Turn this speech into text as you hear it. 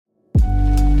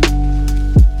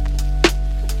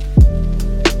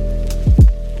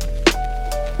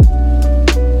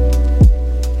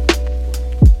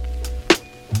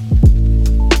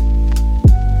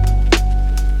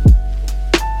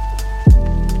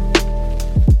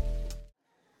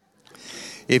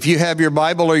If you have your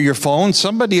Bible or your phone,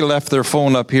 somebody left their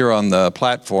phone up here on the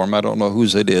platform. I don't know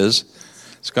whose it is.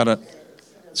 It's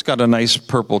got a nice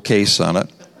purple case on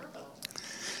it.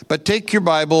 But take your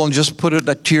Bible and just put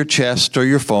it to your chest or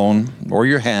your phone or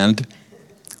your hand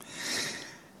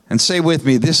and say with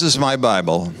me, this is my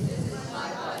Bible.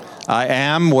 I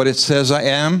am what it says I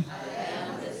am.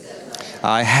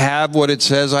 I have what it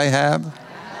says I have.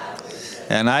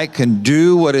 And I can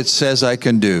do what it says I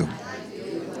can do.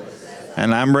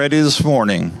 And I'm ready this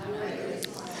morning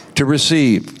to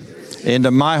receive into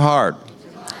my heart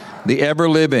the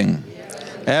ever-living,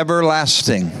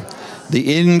 everlasting,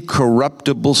 the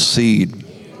incorruptible seed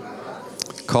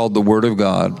called the Word of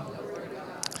God.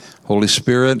 Holy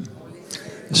Spirit,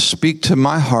 speak to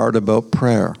my heart about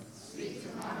prayer.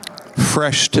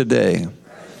 Fresh today.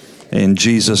 In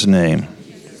Jesus' name.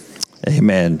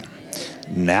 Amen.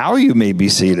 Now you may be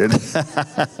seated.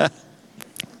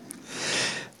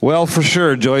 Well, for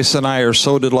sure, Joyce and I are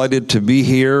so delighted to be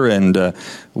here, and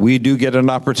we do get an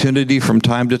opportunity from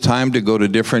time to time to go to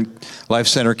different Life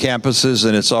Center campuses,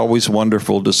 and it's always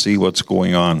wonderful to see what's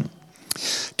going on.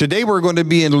 Today we're going to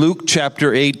be in Luke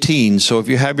chapter 18, so if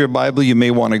you have your Bible, you may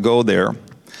want to go there,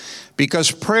 because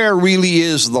prayer really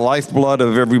is the lifeblood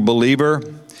of every believer,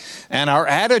 and our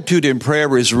attitude in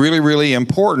prayer is really, really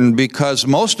important, because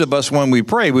most of us, when we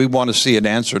pray, we want to see an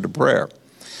answer to prayer.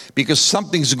 Because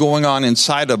something's going on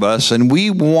inside of us, and we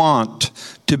want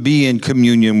to be in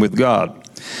communion with God.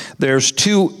 There's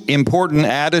two important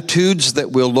attitudes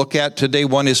that we'll look at today.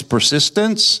 One is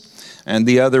persistence, and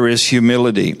the other is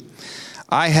humility.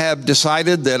 I have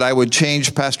decided that I would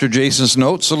change Pastor Jason's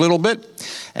notes a little bit,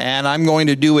 and I'm going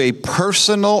to do a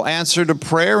personal answer to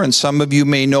prayer, and some of you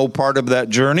may know part of that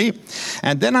journey.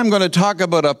 And then I'm going to talk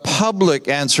about a public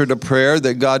answer to prayer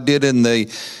that God did in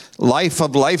the Life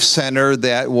of Life Center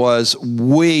that was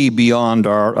way beyond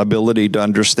our ability to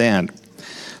understand.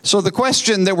 So the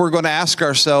question that we're going to ask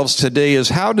ourselves today is,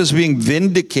 how does being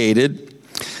vindicated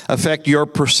affect your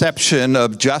perception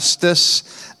of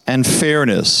justice and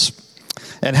fairness?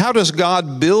 And how does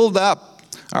God build up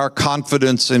our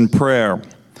confidence in prayer?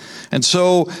 And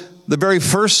so the very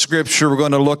first scripture we're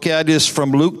going to look at is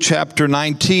from Luke chapter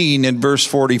 19 and verse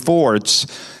 44.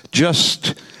 It's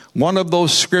just one of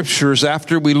those scriptures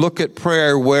after we look at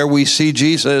prayer where we see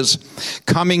Jesus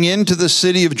coming into the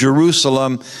city of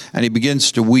Jerusalem and he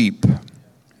begins to weep.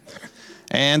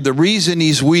 And the reason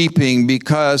he's weeping,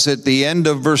 because at the end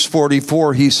of verse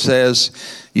 44 he says,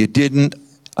 you didn't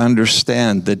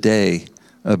understand the day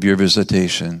of your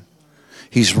visitation.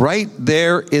 He's right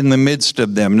there in the midst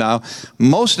of them. Now,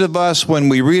 most of us, when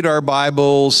we read our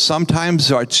Bibles,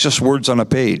 sometimes it's just words on a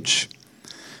page.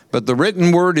 But the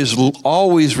written word is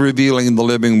always revealing the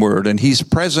living word, and he's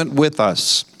present with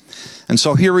us. And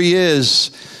so here he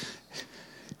is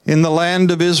in the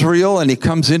land of Israel, and he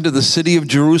comes into the city of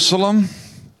Jerusalem,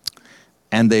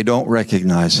 and they don't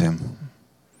recognize him.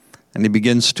 And he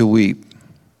begins to weep.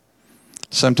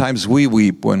 Sometimes we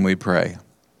weep when we pray.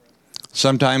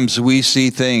 Sometimes we see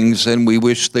things and we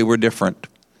wish they were different.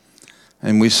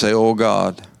 And we say, oh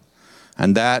God.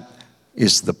 And that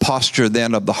is the posture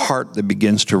then of the heart that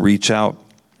begins to reach out.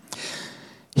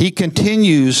 He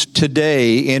continues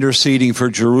today interceding for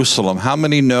Jerusalem. How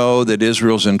many know that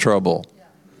Israel's in trouble?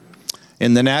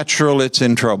 In the natural, it's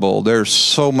in trouble. There's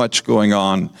so much going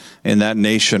on in that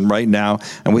nation right now.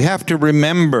 And we have to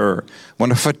remember,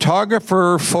 when a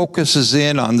photographer focuses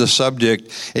in on the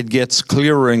subject, it gets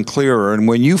clearer and clearer. And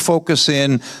when you focus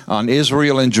in on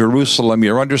Israel and Jerusalem,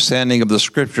 your understanding of the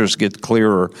scriptures gets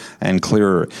clearer and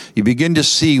clearer. You begin to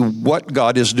see what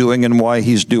God is doing and why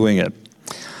he's doing it.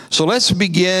 So let's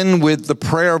begin with the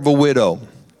prayer of a widow.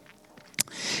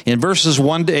 In verses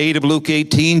 1 to 8 of Luke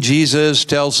 18, Jesus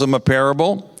tells them a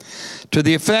parable to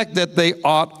the effect that they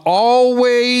ought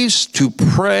always to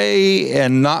pray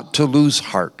and not to lose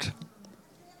heart.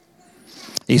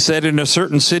 He said, in a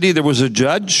certain city there was a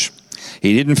judge.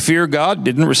 He didn't fear God,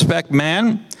 didn't respect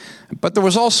man, but there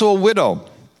was also a widow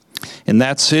in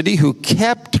that city who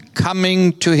kept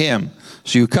coming to him.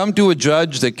 So you come to a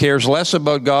judge that cares less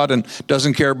about God and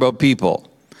doesn't care about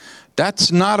people.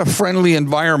 That's not a friendly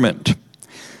environment.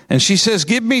 And she says,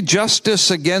 give me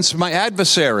justice against my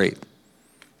adversary.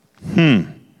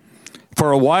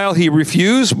 For a while he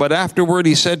refused, but afterward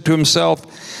he said to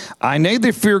himself, I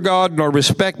neither fear God nor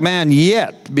respect man,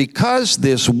 yet because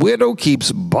this widow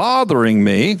keeps bothering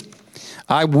me,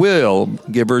 I will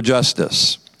give her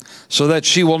justice, so that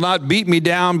she will not beat me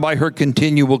down by her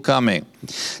continual coming.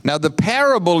 Now the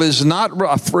parable is not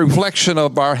a reflection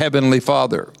of our Heavenly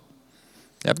Father.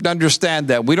 You have to understand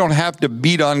that. We don't have to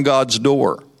beat on God's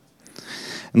door.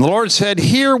 And the Lord said,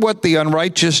 hear what the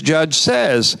unrighteous judge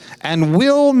says, and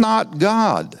will not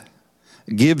God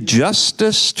give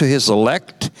justice to his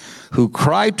elect who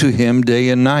cry to him day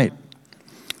and night?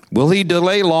 Will he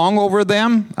delay long over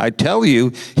them? I tell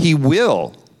you, he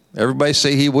will. Everybody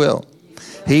say he will.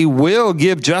 He will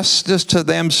give justice to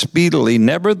them speedily.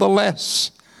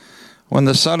 Nevertheless, when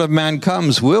the Son of Man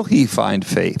comes, will he find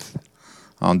faith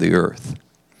on the earth?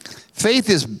 Faith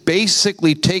is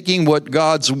basically taking what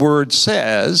God's word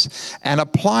says and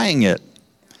applying it.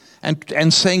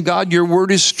 And saying, God, your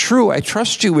word is true. I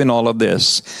trust you in all of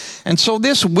this. And so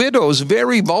this widow is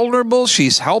very vulnerable.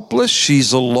 She's helpless.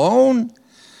 She's alone.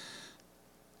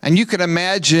 And you can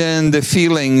imagine the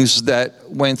feelings that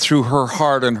went through her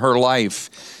heart and her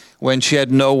life when she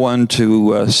had no one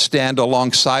to stand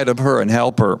alongside of her and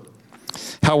help her.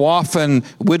 How often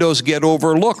widows get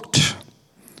overlooked,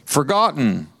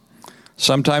 forgotten,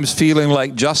 sometimes feeling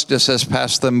like justice has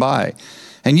passed them by.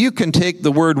 And you can take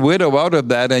the word widow out of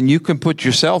that and you can put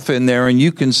yourself in there and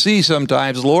you can see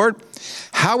sometimes, Lord,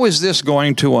 how is this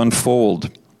going to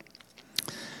unfold?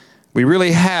 We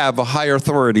really have a higher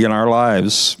authority in our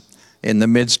lives in the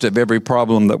midst of every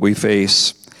problem that we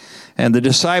face. And the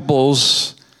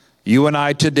disciples, you and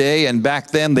I today and back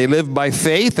then, they live by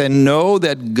faith and know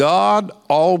that God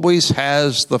always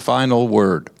has the final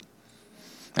word.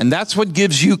 And that's what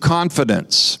gives you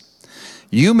confidence.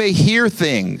 You may hear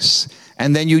things,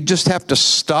 and then you just have to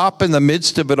stop in the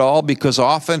midst of it all, because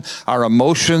often our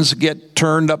emotions get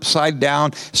turned upside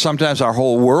down. Sometimes our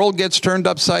whole world gets turned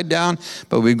upside down.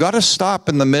 But we've got to stop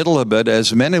in the middle of it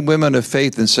as men and women of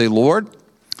faith and say, Lord,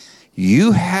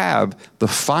 you have the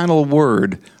final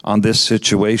word on this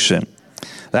situation.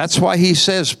 That's why he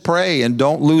says, pray and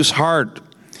don't lose heart.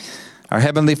 Our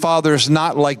Heavenly Father is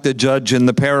not like the judge in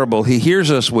the parable. He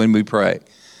hears us when we pray.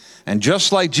 And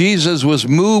just like Jesus was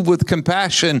moved with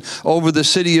compassion over the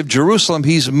city of Jerusalem,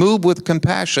 he's moved with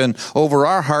compassion over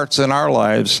our hearts and our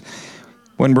lives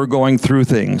when we're going through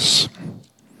things.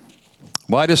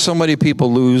 Why do so many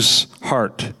people lose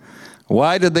heart?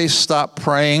 Why did they stop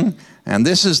praying? And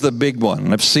this is the big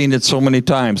one. I've seen it so many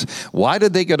times. Why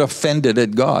did they get offended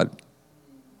at God?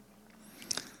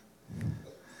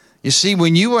 You see,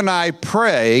 when you and I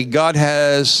pray, God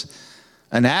has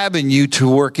an avenue to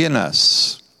work in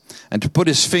us and to put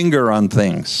his finger on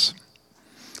things.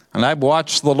 And I've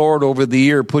watched the Lord over the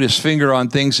year put his finger on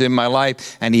things in my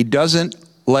life, and he doesn't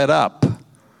let up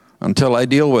until I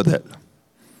deal with it.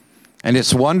 And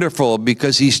it's wonderful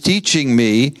because he's teaching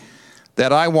me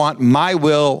that I want my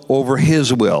will over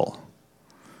his will.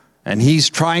 And he's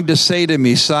trying to say to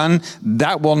me, son,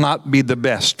 that will not be the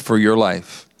best for your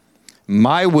life.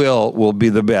 My will be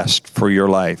the best for your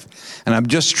life. And I'm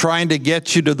just trying to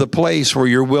get you to the place where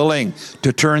you're willing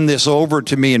to turn this over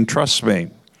to me and trust me.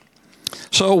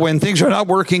 So when things are not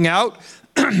working out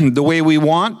the way we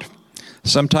want,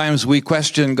 sometimes we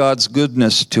question God's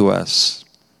goodness to us.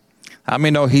 How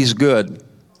many know he's good?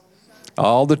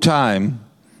 All the time,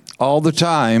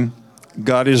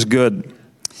 God is good.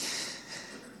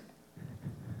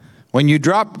 When you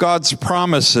drop God's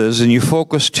promises and you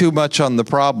focus too much on the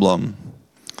problem,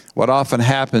 what often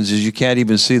happens is you can't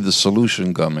even see the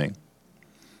solution coming.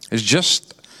 It's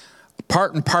just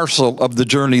part and parcel of the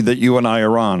journey that you and I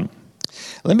are on.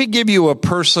 Let me give you a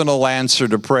personal answer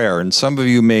to prayer, and some of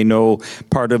you may know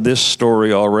part of this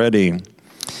story already.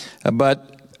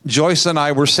 But Joyce and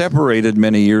I were separated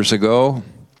many years ago,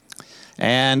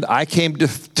 and I came to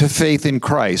faith in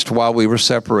Christ while we were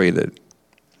separated.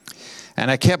 And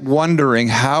I kept wondering,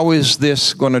 how is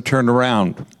this going to turn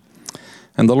around?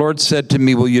 And the Lord said to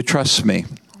me, will you trust me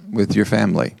with your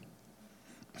family?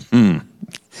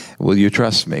 Will you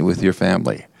trust me with your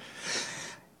family?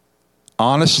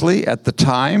 Honestly, at the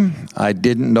time, I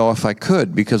didn't know if I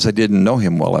could because I didn't know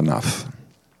him well enough.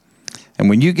 And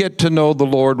when you get to know the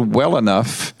Lord well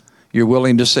enough, you're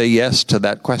willing to say yes to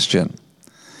that question.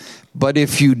 But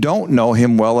if you don't know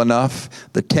him well enough,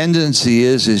 the tendency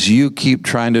is you keep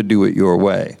trying to do it your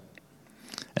way.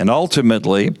 And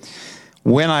ultimately,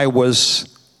 when I was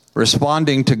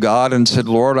responding to God and said,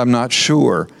 Lord, I'm not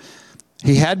sure,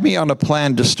 he had me on a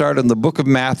plan to start in the book of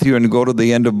Matthew and go to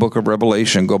the end of book of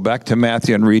Revelation. Go back to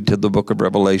Matthew and read to the book of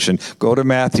Revelation. Go to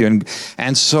Matthew.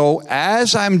 And so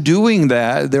as I'm doing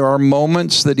that, there are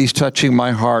moments that he's touching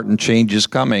my heart and change is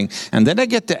coming. And then I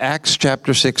get to Acts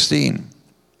chapter 16.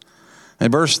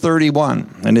 And verse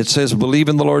 31, and it says, believe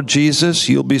in the Lord Jesus,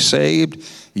 you'll be saved,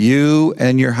 you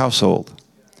and your household.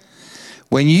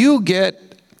 When you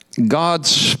get God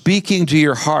speaking to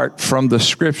your heart from the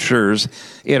scriptures,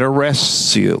 it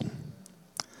arrests you.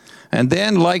 And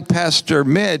then, like Pastor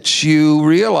Mitch, you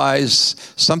realize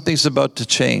something's about to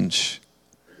change.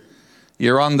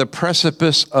 You're on the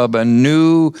precipice of a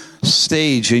new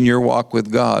stage in your walk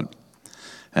with God.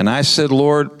 And I said,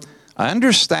 Lord, I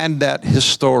understand that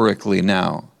historically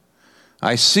now.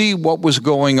 I see what was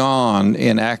going on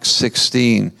in Acts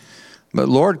 16. But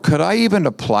Lord, could I even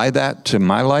apply that to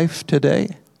my life today?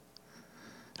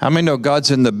 How many know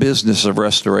God's in the business of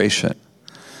restoration?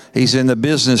 He's in the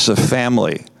business of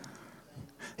family.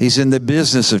 He's in the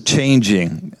business of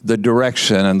changing the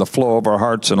direction and the flow of our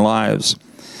hearts and lives.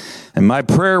 And my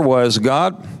prayer was,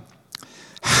 God,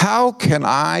 how can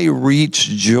I reach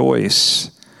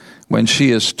Joyce when she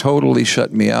has totally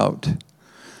shut me out?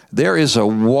 There is a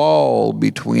wall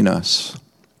between us.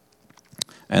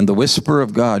 And the whisper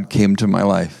of God came to my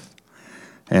life.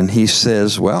 And he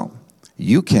says, well,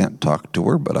 you can't talk to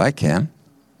her, but I can.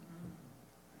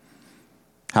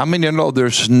 How many know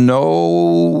there's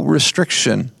no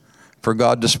restriction for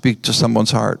God to speak to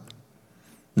someone's heart?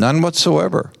 None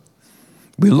whatsoever.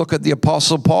 We look at the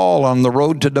Apostle Paul on the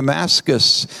road to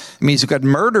Damascus. I mean, he's got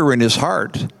murder in his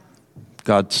heart.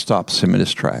 God stops him in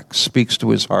his tracks, speaks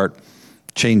to his heart,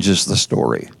 changes the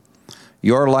story.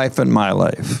 Your life and my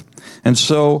life. And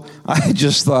so I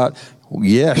just thought,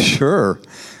 yeah, sure.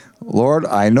 Lord,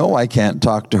 I know I can't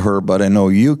talk to her, but I know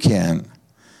you can.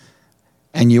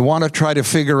 And you want to try to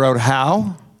figure out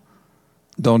how?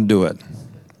 Don't do it.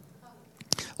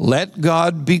 Let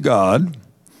God be God,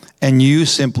 and you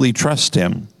simply trust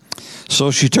him. So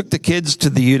she took the kids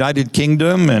to the United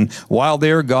Kingdom, and while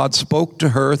there, God spoke to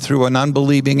her through an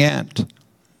unbelieving aunt.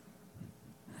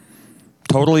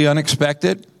 Totally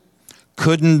unexpected.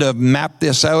 Couldn't have mapped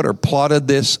this out or plotted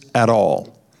this at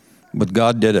all. But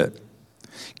God did it.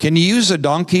 Can you use a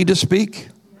donkey to speak?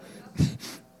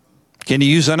 Can you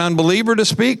use an unbeliever to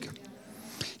speak?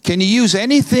 Can you use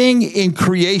anything in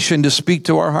creation to speak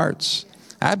to our hearts?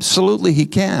 Absolutely, he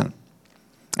can.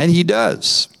 And he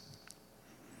does.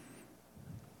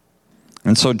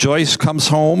 And so Joyce comes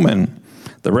home, and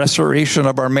the restoration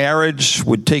of our marriage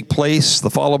would take place the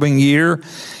following year.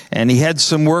 And he had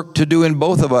some work to do in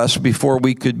both of us before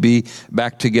we could be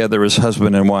back together as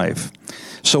husband and wife.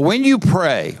 So when you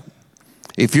pray,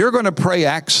 if you're going to pray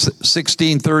Acts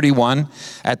 16:31,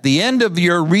 at the end of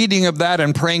your reading of that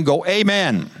and praying, go,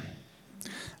 amen.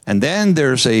 And then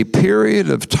there's a period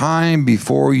of time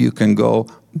before you can go,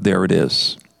 there it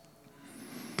is.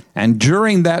 And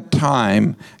during that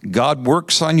time, God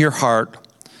works on your heart,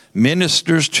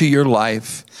 ministers to your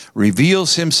life,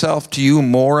 reveals himself to you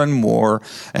more and more,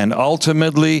 and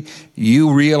ultimately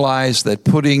you realize that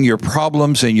putting your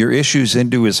problems and your issues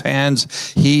into his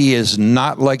hands, he is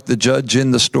not like the judge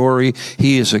in the story.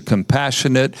 He is a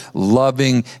compassionate,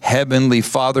 loving, heavenly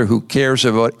Father who cares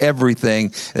about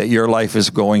everything that your life is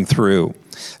going through.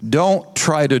 Don't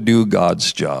try to do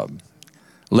God's job.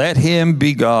 Let him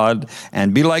be God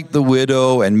and be like the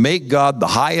widow and make God the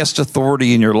highest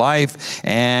authority in your life,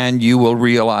 and you will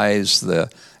realize the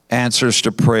answers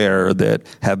to prayer that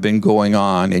have been going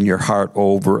on in your heart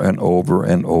over and over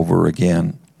and over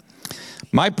again.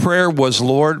 My prayer was,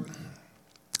 Lord,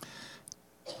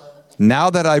 now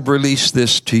that I've released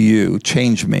this to you,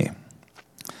 change me.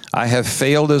 I have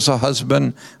failed as a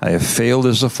husband. I have failed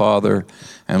as a father.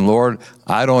 And Lord,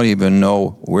 I don't even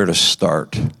know where to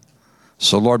start.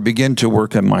 So Lord, begin to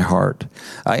work in my heart.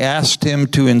 I asked him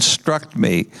to instruct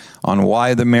me on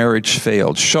why the marriage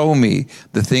failed. Show me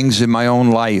the things in my own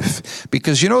life.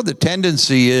 Because you know the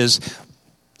tendency is,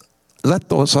 let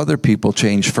those other people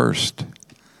change first.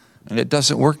 And it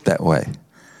doesn't work that way.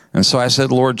 And so I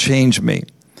said, Lord, change me.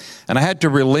 And I had to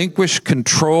relinquish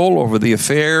control over the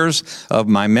affairs of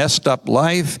my messed up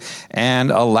life and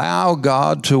allow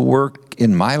God to work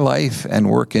in my life and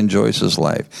work in Joyce's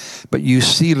life. But you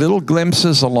see little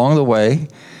glimpses along the way,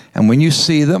 and when you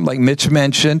see them, like Mitch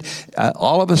mentioned,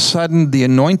 all of a sudden the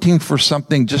anointing for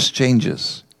something just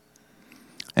changes.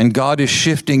 And God is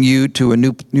shifting you to a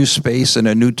new space and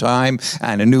a new time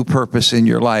and a new purpose in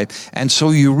your life. And so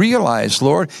you realize,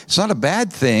 Lord, it's not a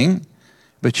bad thing,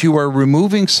 but you are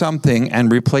removing something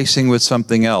and replacing with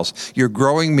something else. You're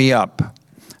growing me up.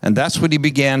 And that's what he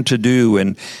began to do.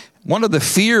 And one of the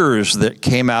fears that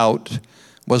came out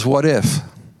was, what if?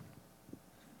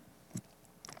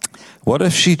 What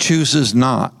if she chooses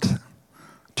not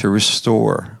to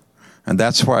restore? And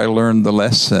that's where I learned the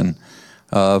lesson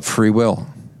of free will.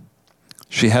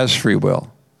 She has free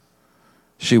will.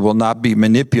 She will not be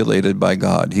manipulated by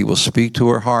God. He will speak to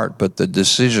her heart, but the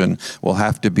decision will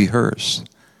have to be hers.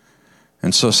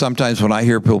 And so sometimes when I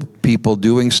hear people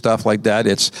doing stuff like that,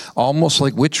 it's almost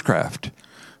like witchcraft.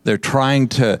 They're trying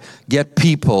to get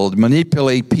people,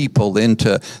 manipulate people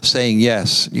into saying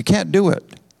yes. You can't do it.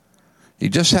 You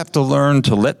just have to learn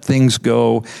to let things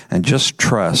go and just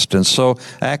trust. And so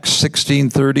Acts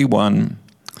 16:31,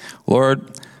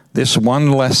 Lord, this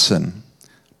one lesson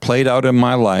played out in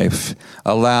my life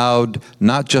allowed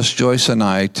not just Joyce and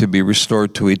I to be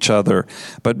restored to each other,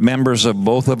 but members of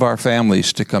both of our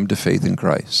families to come to faith in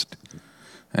Christ.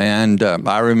 And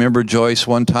I remember Joyce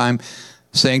one time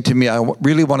saying to me, I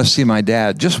really want to see my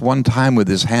dad, just one time with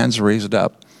his hands raised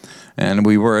up. And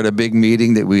we were at a big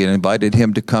meeting that we had invited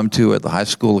him to come to at the High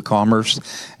School of Commerce.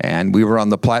 And we were on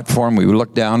the platform. We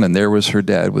looked down, and there was her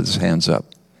dad with his hands up.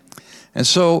 And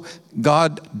so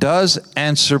God does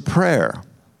answer prayer,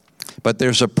 but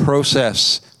there's a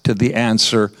process to the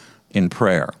answer in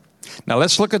prayer. Now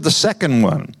let's look at the second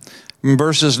one. In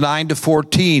verses 9 to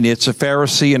 14, it's a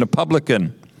Pharisee and a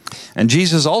publican. And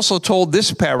Jesus also told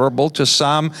this parable to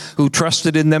some who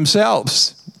trusted in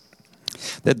themselves,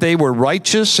 that they were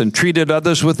righteous and treated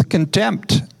others with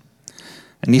contempt.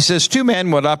 And he says, 2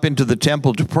 men went up into the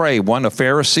temple to pray, one a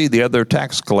Pharisee, the other a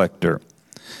tax collector.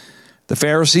 The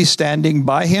Pharisee, standing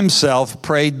by himself,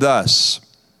 prayed thus,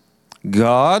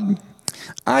 God,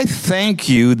 I thank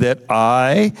you that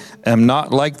I am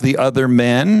not like the other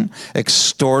men,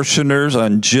 extortioners,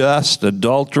 unjust,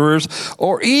 adulterers,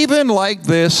 or even like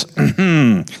this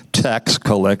tax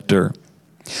collector.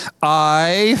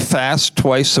 I fast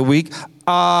twice a week.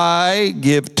 I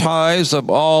give tithes of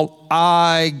all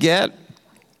I get.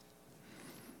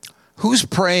 Who's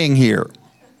praying here?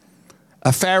 A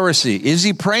Pharisee. Is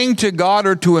he praying to God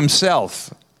or to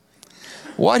himself?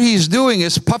 What he's doing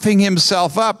is puffing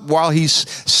himself up while he's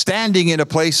standing in a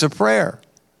place of prayer.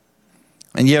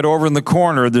 And yet over in the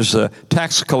corner, there's a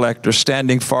tax collector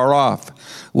standing far off,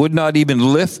 would not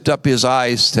even lift up his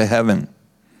eyes to heaven,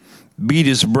 beat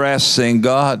his breast, saying,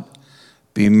 God,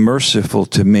 be merciful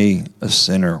to me, a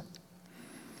sinner.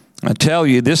 I tell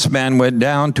you, this man went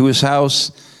down to his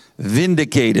house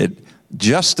vindicated,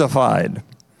 justified,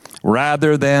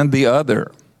 rather than the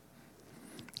other.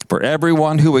 For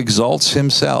everyone who exalts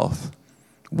himself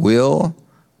will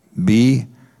be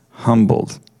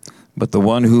humbled, but the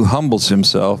one who humbles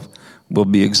himself will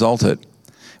be exalted.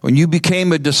 When you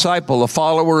became a disciple, a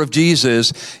follower of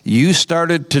Jesus, you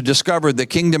started to discover the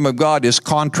kingdom of God is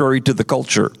contrary to the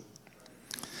culture.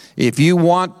 If you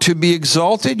want to be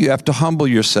exalted, you have to humble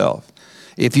yourself.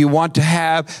 If you want to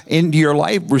have into your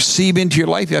life, receive into your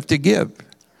life, you have to give.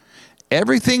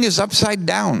 Everything is upside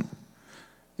down.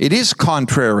 It is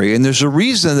contrary, and there's a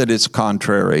reason that it's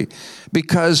contrary,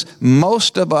 because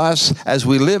most of us, as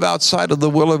we live outside of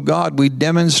the will of God, we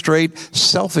demonstrate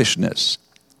selfishness.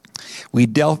 We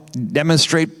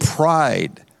demonstrate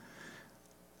pride.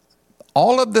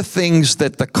 All of the things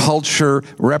that the culture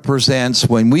represents,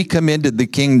 when we come into the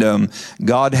kingdom,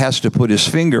 God has to put his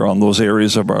finger on those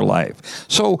areas of our life.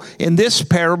 So in this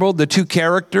parable, the 2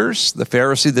 characters, the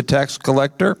Pharisee, the tax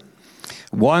collector,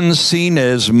 one seen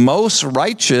as most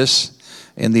righteous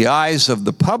in the eyes of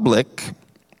the public,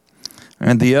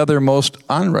 and the other most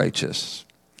unrighteous.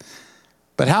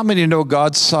 But how many know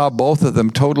God saw both of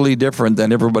them totally different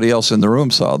than everybody else in the room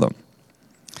saw them?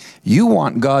 You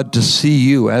want God to see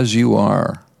you as you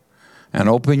are, and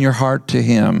open your heart to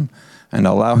him and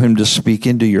allow him to speak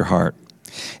into your heart.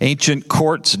 Ancient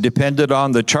courts depended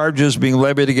on the charges being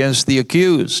levied against the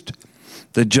accused.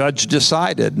 The judge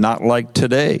decided, not like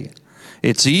today.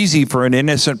 It's easy for an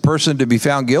innocent person to be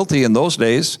found guilty in those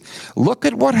days. Look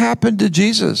at what happened to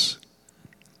Jesus.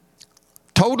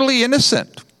 Totally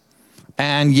innocent.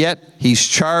 And yet he's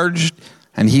charged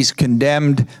and he's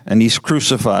condemned and he's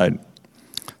crucified.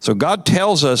 So God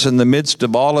tells us in the midst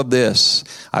of all of this,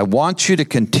 I want you to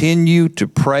continue to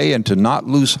pray and to not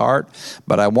lose heart,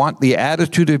 but I want the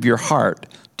attitude of your heart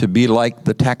to be like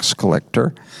the tax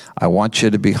collector. I want you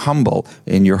to be humble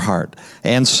in your heart.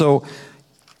 And so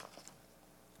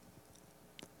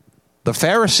the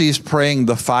Pharisees praying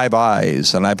the 5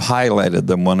 eyes, and I've highlighted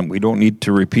them one, we don't need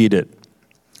to repeat it.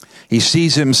 He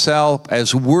sees himself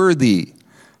as worthy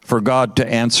for God to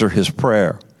answer his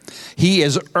prayer. He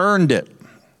has earned it,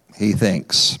 he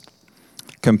thinks,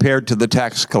 compared to the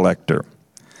tax collector.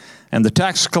 And the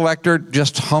tax collector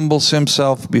just humbles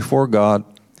himself before God.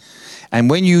 And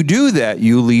when you do that,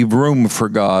 you leave room for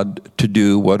God to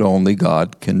do what only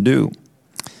God can do.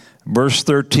 Verse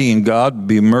 13, God,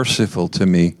 be merciful to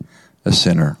me, a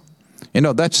sinner. You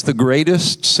know, that's the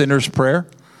greatest sinner's prayer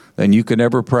that you can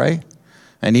ever pray.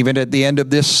 And even at the end of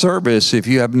this service, if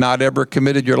you have not ever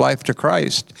committed your life to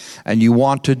Christ and you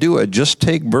want to do it, just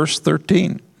take verse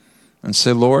 13 and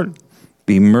say, Lord,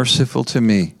 be merciful to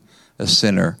me, a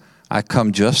sinner. I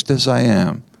come just as I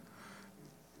am.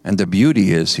 And the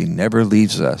beauty is he never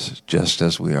leaves us just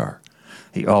as we are.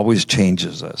 He always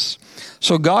changes us.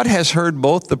 So God has heard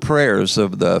both the prayers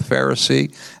of the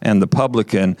Pharisee and the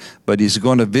publican, but he's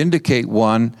going to vindicate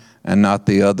one and not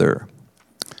the other.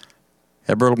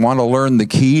 Ever want to learn the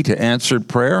key to answered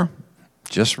prayer?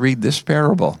 Just read this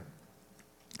parable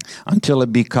until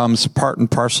it becomes part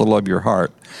and parcel of your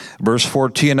heart. Verse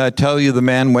 14, I tell you, the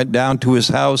man went down to his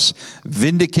house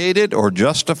vindicated or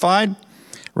justified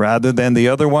rather than the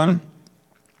other one.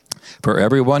 For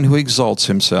everyone who exalts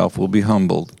himself will be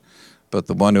humbled, but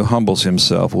the one who humbles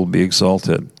himself will be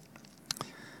exalted.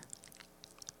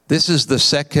 This is the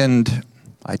second.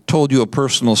 I told you a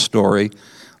personal story.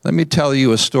 Let me tell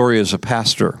you a story as a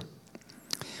pastor.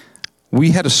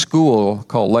 We had a school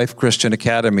called Life Christian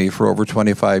Academy for over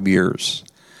 25 years.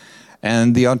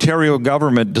 And the Ontario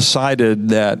government decided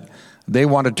that they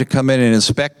wanted to come in and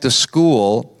inspect the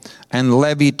school and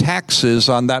levy taxes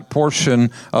on that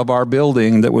portion of our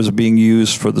building that was being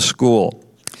used for the school.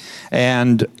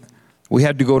 And we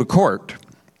had to go to court.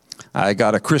 I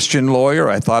got a Christian lawyer.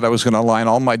 I thought I was going to line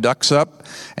all my ducks up,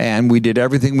 and we did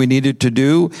everything we needed to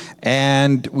do,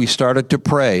 and we started to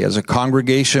pray. As a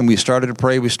congregation, we started to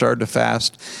pray, we started to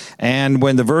fast, and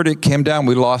when the verdict came down,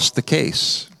 we lost the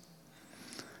case.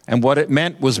 And what it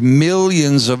meant was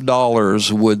millions of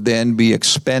dollars would then be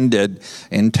expended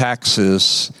in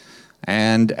taxes.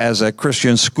 And as a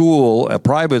Christian school, a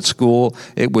private school,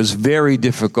 it was very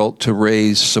difficult to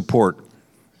raise support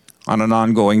on an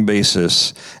ongoing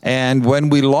basis. And when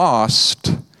we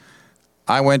lost,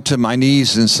 I went to my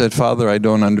knees and said, Father, I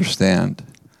don't understand.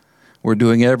 We're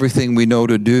doing everything we know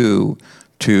to do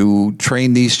to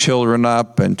train these children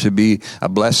up and to be a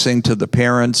blessing to the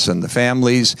parents and the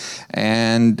families.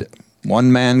 And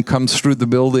one man comes through the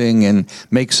building and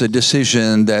makes a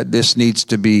decision that this needs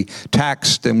to be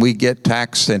taxed, and we get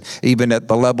taxed, and even at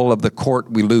the level of the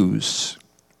court, we lose.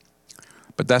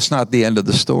 But that's not the end of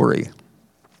the story.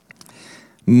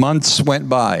 Months went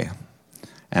by,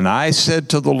 and I said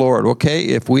to the Lord, okay,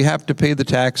 if we have to pay the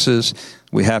taxes,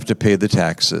 we have to pay the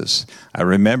taxes. I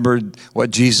remembered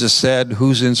what Jesus said,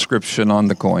 whose inscription on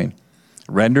the coin?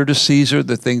 Render to Caesar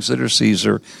the things that are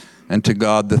Caesar, and to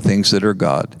God the things that are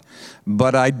God.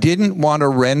 But I didn't want to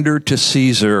render to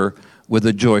Caesar with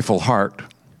a joyful heart.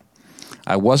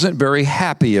 I wasn't very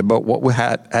happy about what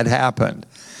had happened,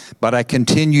 but I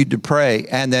continued to pray.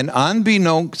 And then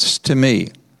unbeknownst to me,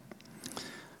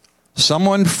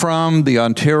 someone from the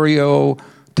Ontario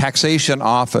Taxation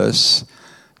Office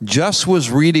just was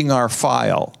reading our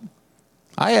file.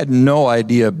 I had no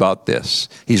idea about this.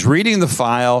 He's reading the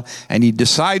file, and he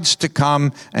decides to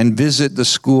come and visit the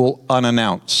school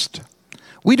unannounced.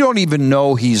 We don't even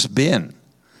know he's been.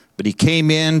 But he came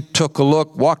in, took a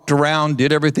look, walked around,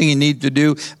 did everything he needed to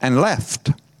do, and left.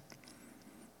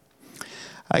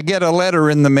 I get a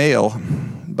letter in the mail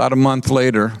about a month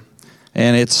later,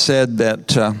 and it said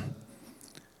that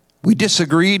we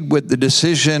disagreed with the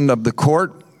decision of the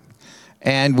court,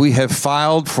 and we have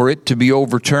filed for it to be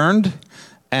overturned,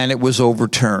 and it was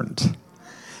overturned.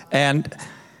 And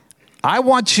I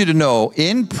want you to know,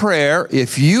 in prayer,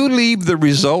 if you leave the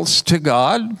results to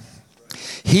God,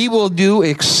 He will do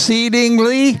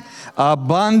exceedingly,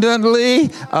 abundantly,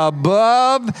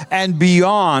 above, and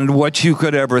beyond what you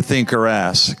could ever think or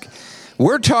ask.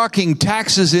 We're talking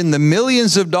taxes in the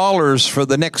millions of dollars for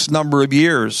the next number of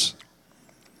years.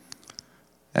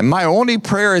 And my only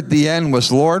prayer at the end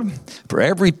was, Lord, for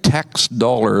every tax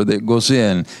dollar that goes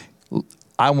in,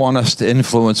 I want us to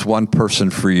influence one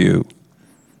person for you.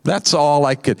 That's all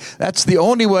I could, that's the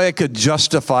only way I could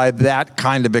justify that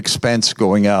kind of expense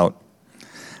going out.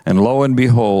 And lo and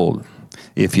behold,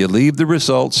 if you leave the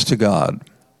results to God,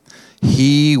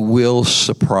 He will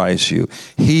surprise you.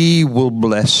 He will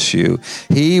bless you.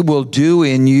 He will do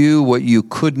in you what you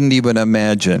couldn't even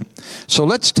imagine. So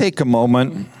let's take a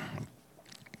moment.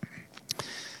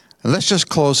 And let's just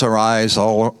close our eyes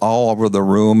all over the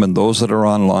room and those that are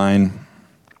online.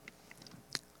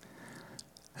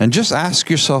 And just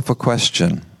ask yourself a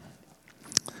question.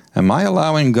 Am I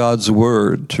allowing God's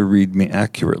word to read me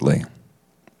accurately?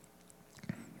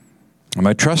 Am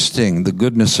I trusting the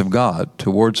goodness of God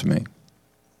towards me?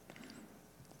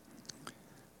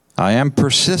 I am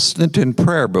persistent in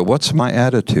prayer, but what's my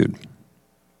attitude?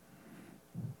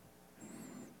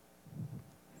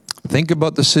 Think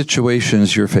about the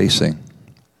situations you're facing,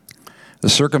 the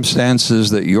circumstances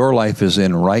that your life is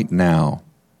in right now,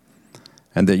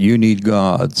 and that you need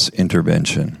God's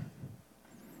intervention.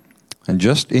 And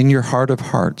just in your heart of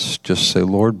hearts, just say,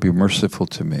 Lord, be merciful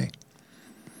to me.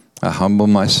 I humble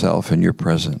myself in your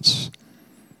presence.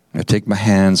 I take my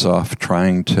hands off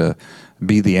trying to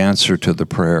be the answer to the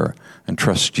prayer and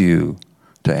trust you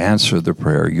to answer the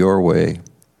prayer your way,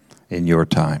 in your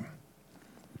time.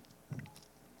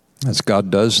 As God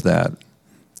does that,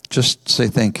 just say,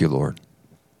 thank you, Lord.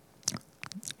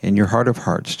 In your heart of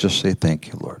hearts, just say, thank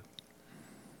you, Lord.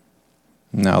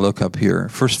 Now look up here.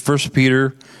 First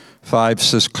Peter 5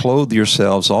 says, clothe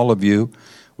yourselves, all of you,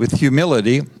 with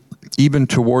humility, even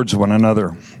towards one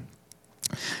another.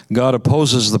 God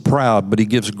opposes the proud, but he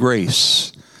gives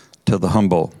grace to the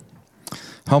humble.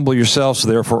 Humble yourselves,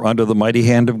 therefore, under the mighty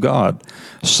hand of God,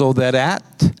 so that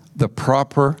at the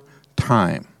proper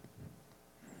time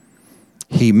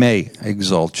he may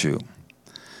exalt you.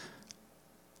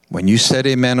 When you said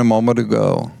amen a moment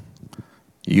ago,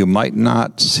 you might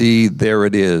not see there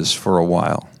it is for a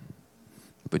while,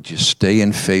 but you stay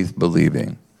in faith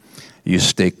believing. You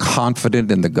stay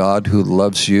confident in the God who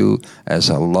loves you as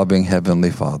a loving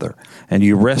Heavenly Father, and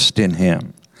you rest in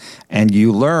him. And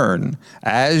you learn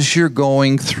as you're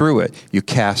going through it, you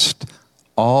cast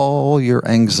all your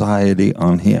anxiety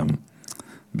on him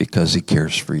because he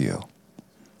cares for you.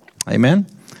 Amen?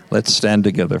 Let's stand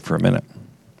together for a minute.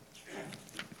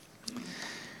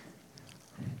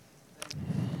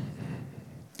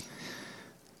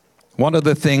 One of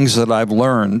the things that I've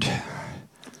learned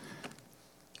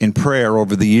in prayer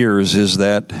over the years is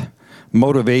that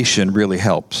motivation really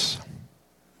helps.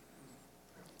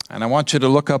 And I want you to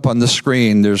look up on the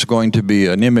screen. There's going to be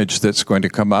an image that's going to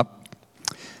come up.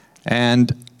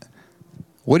 And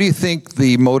what do you think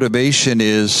the motivation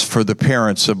is for the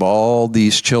parents of all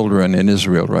these children in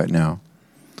Israel right now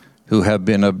who have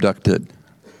been abducted?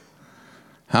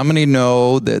 How many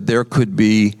know that there could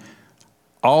be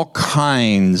all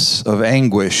kinds of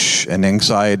anguish and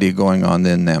anxiety going on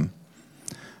in them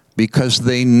because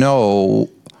they know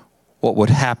what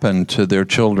would happen to their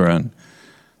children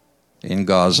in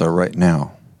Gaza right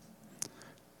now?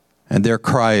 And their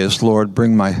cry is, Lord,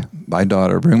 bring my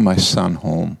daughter, bring my son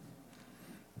home.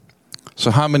 So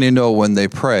how many know when they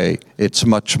pray, it's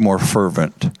much more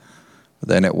fervent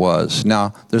than it was?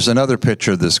 Now, there's another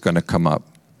picture that's going to come up.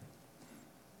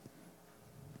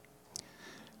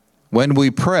 When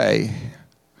we pray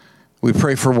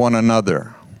for one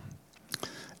another.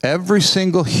 Every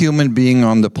single human being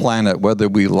on the planet, whether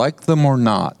we like them or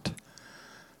not,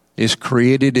 is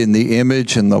created in the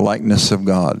image and the likeness of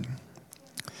God.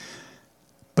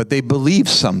 But they believe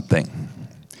something,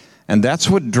 and that's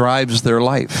what drives their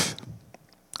life.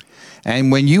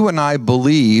 And when you and I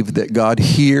believe that God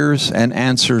hears and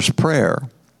answers prayer,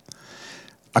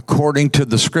 according to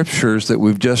the scriptures that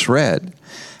we've just read,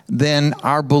 then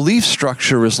our belief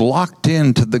structure is locked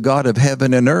into the God of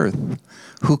heaven and earth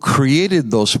who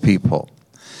created those people.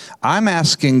 I'm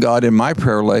asking God in my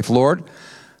prayer life, Lord,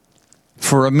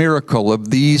 for a miracle of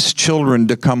these children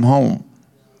to come home,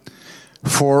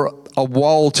 for a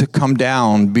wall to come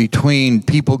down between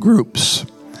people groups,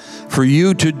 for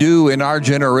you to do in our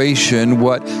generation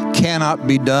what cannot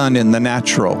be done in the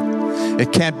natural.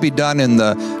 It can't be done in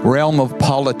the realm of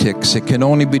politics. It can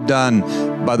only be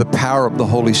done by the power of the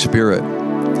Holy Spirit.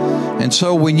 And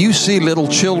so when you see little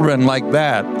children like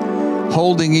that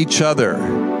holding each other,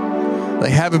 they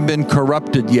haven't been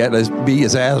corrupted yet as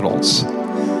adults.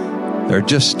 They're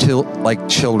just still like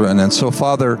children. And so,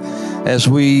 Father, as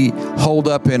we hold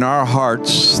up in our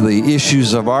hearts the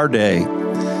issues of our day,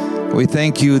 we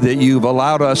thank you that you've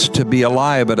allowed us to be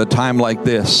alive at a time like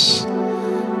this.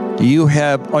 You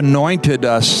have anointed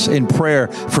us in prayer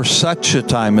for such a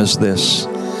time as this.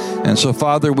 And so,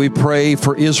 Father, we pray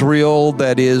for Israel,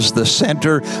 that is the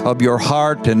center of your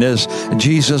heart. And as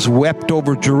Jesus wept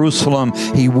over Jerusalem,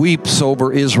 he weeps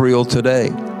over Israel today.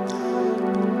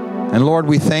 And Lord,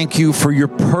 we thank you for your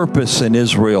purpose in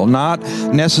Israel, not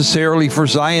necessarily for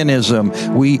Zionism.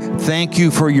 We thank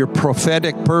you for your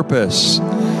prophetic purpose,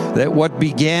 that what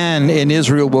began in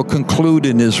Israel will conclude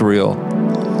in Israel.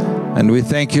 And we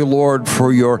thank you, Lord,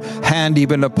 for your hand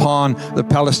even upon the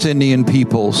Palestinian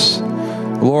peoples.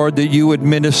 Lord, that you would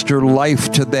minister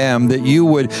life to them, that you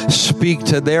would speak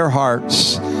to their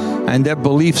hearts, and that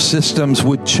belief systems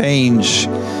would change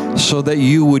so that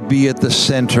you would be at the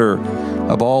center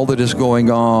of all that is going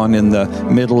on in the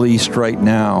Middle East right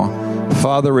now.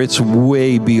 Father, it's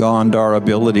way beyond our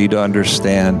ability to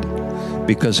understand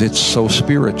because it's so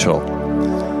spiritual.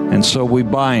 And so we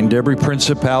bind every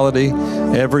principality,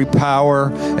 every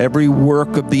power, every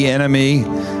work of the enemy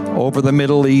over the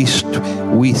Middle East.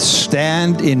 We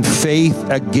stand in faith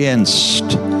against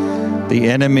the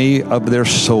enemy of their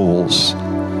souls.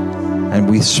 And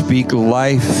we speak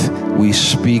life, we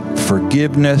speak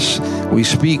forgiveness, we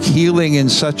speak healing in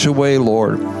such a way,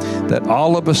 Lord, that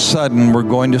all of a sudden we're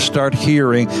going to start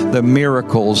hearing the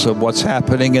miracles of what's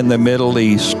happening in the Middle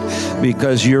East.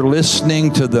 because you're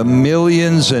listening to the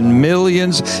millions and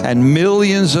millions and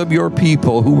millions of your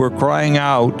people who were crying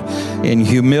out in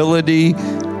humility,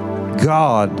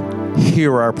 God,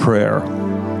 hear our prayer.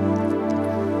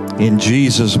 In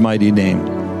Jesus' mighty name.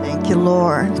 Thank you,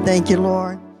 Lord. Thank you,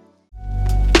 Lord.